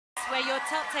where your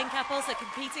top 10 couples are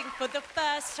competing for the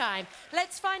first time.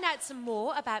 Let's find out some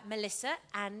more about Melissa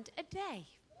and Ade.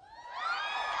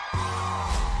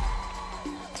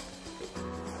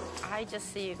 I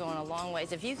just see you going a long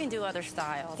ways. If you can do other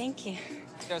styles. Thank you.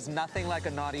 There's nothing like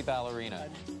a naughty ballerina.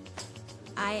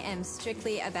 I am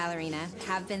strictly a ballerina,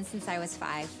 have been since I was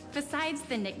 5. Besides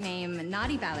the nickname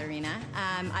Naughty Ballerina,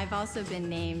 I've also been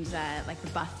named like the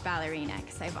buff ballerina,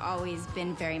 because I've always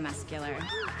been very muscular.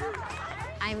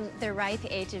 I'm the ripe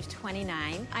age of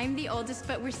 29. I'm the oldest,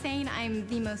 but we're saying I'm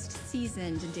the most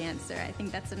seasoned dancer. I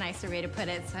think that's a nicer way to put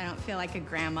it, so I don't feel like a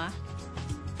grandma.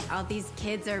 All these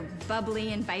kids are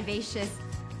bubbly and vivacious,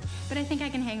 but I think I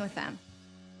can hang with them.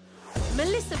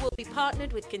 Melissa will be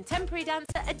partnered with contemporary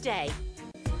dancer Ade.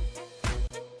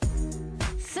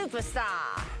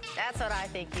 Superstar. That's what I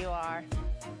think you are.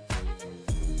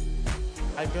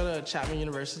 I go to Chapman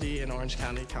University in Orange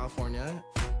County, California.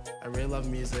 I really love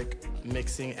music,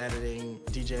 mixing, editing,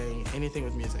 DJing, anything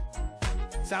with music.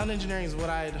 Sound engineering is what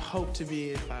I'd hope to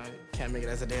be if I can't make it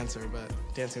as a dancer, but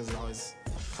dancing is always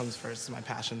comes first, it's my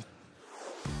passion.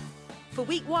 For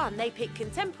week 1, they picked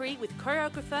contemporary with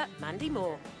choreographer Mandy.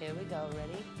 Here we go,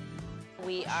 ready?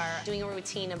 We are doing a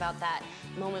routine about that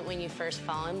moment when you first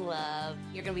fall in love.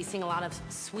 You're gonna be seeing a lot of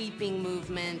sweeping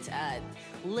movement,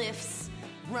 lifts,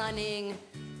 running.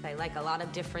 I like a lot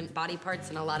of different body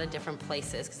parts in a lot of different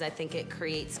places because I think it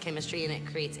creates chemistry and it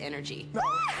creates energy.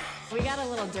 We got a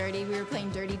little dirty. We were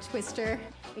playing Dirty Twister.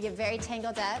 We get very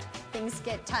tangled up, things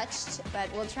get touched,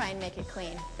 but we'll try and make it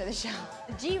clean for the show.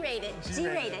 G-rated,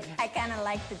 G-rated. I kind of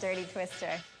like the Dirty Twister.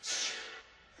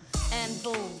 And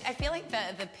boom. I feel like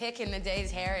the pick in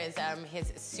Ade's hair is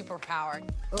his superpower.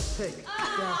 Oh, pick.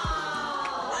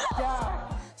 Oh!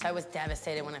 Down. So I was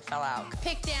devastated when it fell out.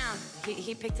 Pick down.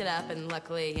 He picked it up, and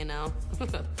luckily, you know,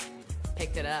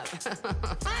 picked it up. Cut,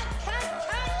 cut,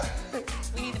 cut.